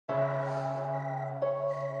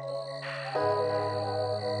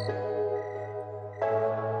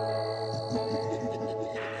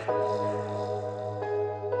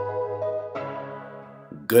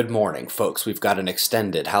Good morning, folks. We've got an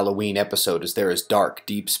extended Halloween episode as there is dark,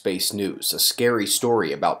 deep space news, a scary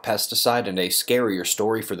story about pesticide, and a scarier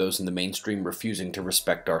story for those in the mainstream refusing to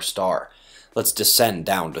respect our star. Let's descend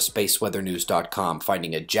down to spaceweathernews.com,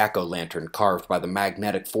 finding a jack-o'-lantern carved by the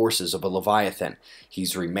magnetic forces of a leviathan.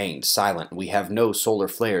 He's remained silent. We have no solar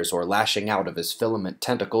flares or lashing out of his filament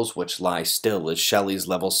tentacles, which lie still as Shelley's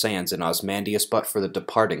level sands in Osmandius but for the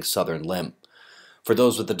departing southern limb. For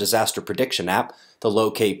those with the disaster prediction app, the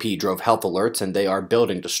low KP drove health alerts and they are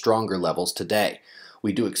building to stronger levels today.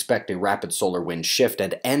 We do expect a rapid solar wind shift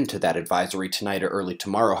and end to that advisory tonight or early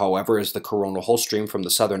tomorrow, however, as the coronal hole stream from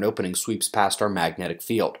the southern opening sweeps past our magnetic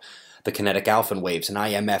field. The kinetic alpha waves and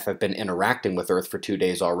IMF have been interacting with Earth for 2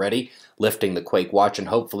 days already, lifting the quake watch, and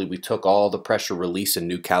hopefully we took all the pressure release in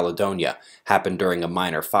New Caledonia. Happened during a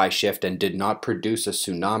minor phi shift and did not produce a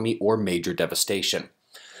tsunami or major devastation.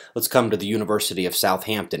 Let's come to the University of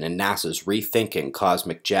Southampton and NASA's rethinking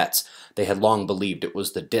cosmic jets. They had long believed it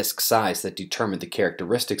was the disk size that determined the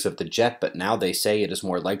characteristics of the jet, but now they say it is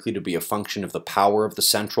more likely to be a function of the power of the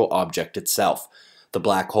central object itself. The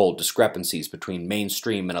black hole discrepancies between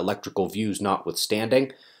mainstream and electrical views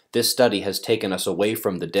notwithstanding, this study has taken us away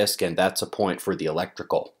from the disk, and that's a point for the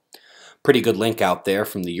electrical. Pretty good link out there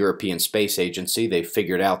from the European Space Agency. They've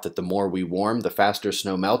figured out that the more we warm, the faster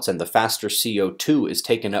snow melts, and the faster CO2 is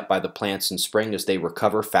taken up by the plants in spring as they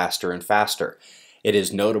recover faster and faster. It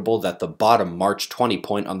is notable that the bottom March 20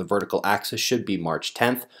 point on the vertical axis should be March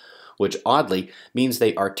 10th, which oddly means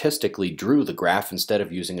they artistically drew the graph instead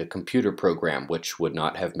of using a computer program, which would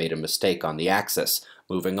not have made a mistake on the axis.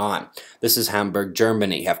 Moving on. This is Hamburg,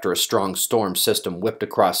 Germany. After a strong storm system whipped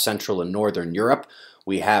across Central and Northern Europe,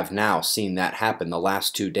 we have now seen that happen the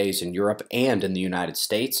last 2 days in Europe and in the United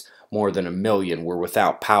States. More than 1 million were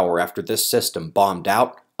without power after this system bombed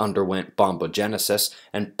out, underwent bombogenesis,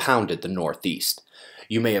 and pounded the Northeast.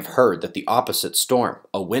 You may have heard that the opposite storm,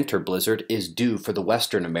 a winter blizzard, is due for the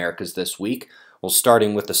Western Americas this week. Well,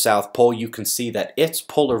 starting with the South Pole, you can see that its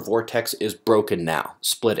polar vortex is broken now,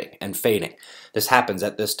 splitting and fading. This happens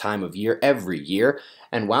at this time of year every year,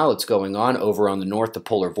 and while it's going on, over on the north, the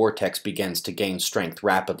polar vortex begins to gain strength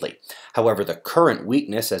rapidly. However, the current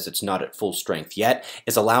weakness, as it's not at full strength yet,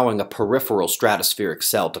 is allowing a peripheral stratospheric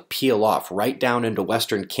cell to peel off right down into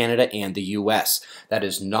western Canada and the US. That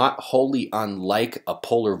is not wholly unlike a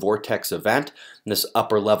polar vortex event. This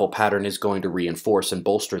upper level pattern is going to reinforce and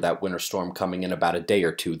bolster that winter storm coming in about a day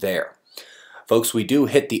or two there. Folks, we do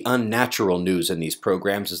hit the unnatural news in these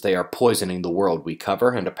programs as they are poisoning the world we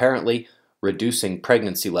cover and apparently reducing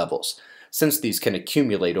pregnancy levels. Since these can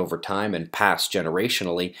accumulate over time and pass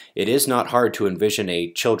generationally, it is not hard to envision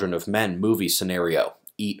a Children of Men movie scenario.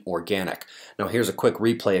 Eat organic. Now here's a quick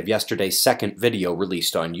replay of yesterday's second video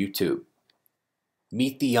released on YouTube.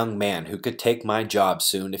 Meet the young man who could take my job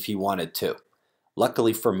soon if he wanted to.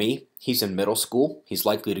 Luckily for me, he's in middle school, he's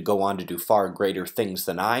likely to go on to do far greater things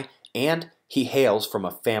than I, and he hails from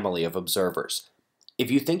a family of observers.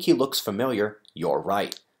 If you think he looks familiar, you're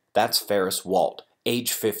right. That's Ferris Walt,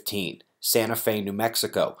 age 15, Santa Fe, New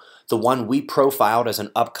Mexico, the one we profiled as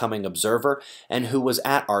an upcoming observer and who was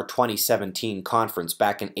at our 2017 conference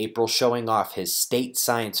back in April showing off his state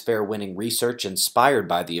science fair winning research inspired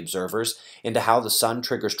by the observers into how the sun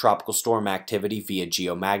triggers tropical storm activity via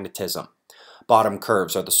geomagnetism. Bottom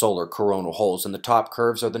curves are the solar coronal holes and the top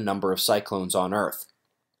curves are the number of cyclones on Earth.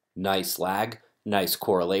 Nice lag. Nice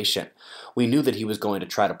correlation. We knew that he was going to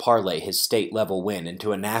try to parlay his state-level win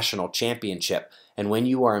into a national championship, and when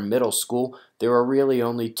you are in middle school, there are really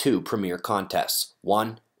only two premier contests.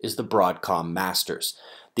 One is the Broadcom Masters.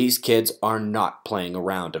 These kids are not playing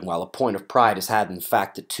around, and while a point of pride is had in the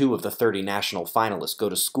fact that 2 of the 30 national finalists go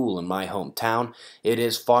to school in my hometown, it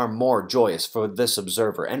is far more joyous for this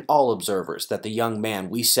observer and all observers that the young man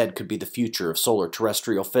we said could be the future of solar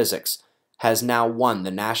terrestrial physics has now won the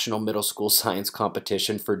National Middle School Science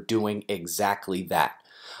Competition for doing exactly that.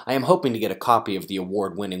 I am hoping to get a copy of the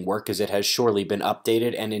award-winning work as it has surely been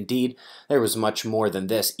updated, and indeed, there was much more than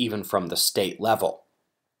this even from the state level.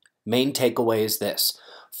 Main takeaway is this.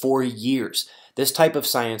 For years, this type of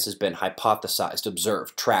science has been hypothesized,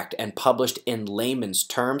 observed, tracked, and published in layman's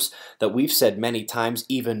terms that we've said many times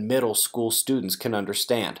even middle school students can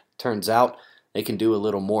understand. Turns out, they can do a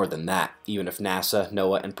little more than that, even if NASA,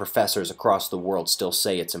 NOAA, and professors across the world still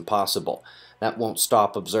say it's impossible. That won't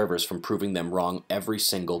stop observers from proving them wrong every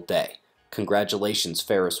single day. Congratulations,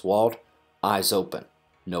 Ferris Walt. Eyes open,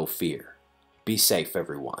 no fear. Be safe,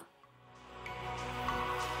 everyone.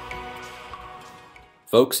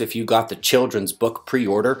 Folks, if you got the children's book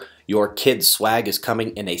pre-order, your kids' swag is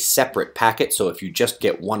coming in a separate packet, so if you just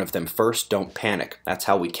get one of them first, don't panic. That's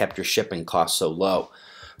how we kept your shipping costs so low.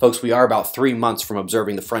 Folks, we are about 3 months from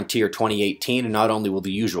observing the Frontier 2018, and not only will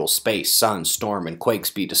the usual space, sun, storm, and quakes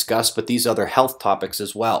be discussed, but these other health topics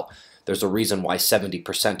as well. There's a reason why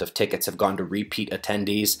 70% of tickets have gone to repeat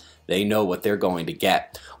attendees. They know what they're going to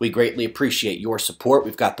get. We greatly appreciate your support.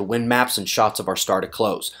 We've got the wind maps and shots of our star to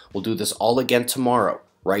close. We'll do this all again tomorrow,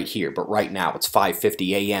 right here, but right now it's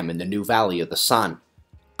 5:50 a.m. in the new Valley of the Sun.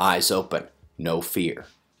 Eyes open, no fear.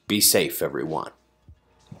 Be safe, everyone.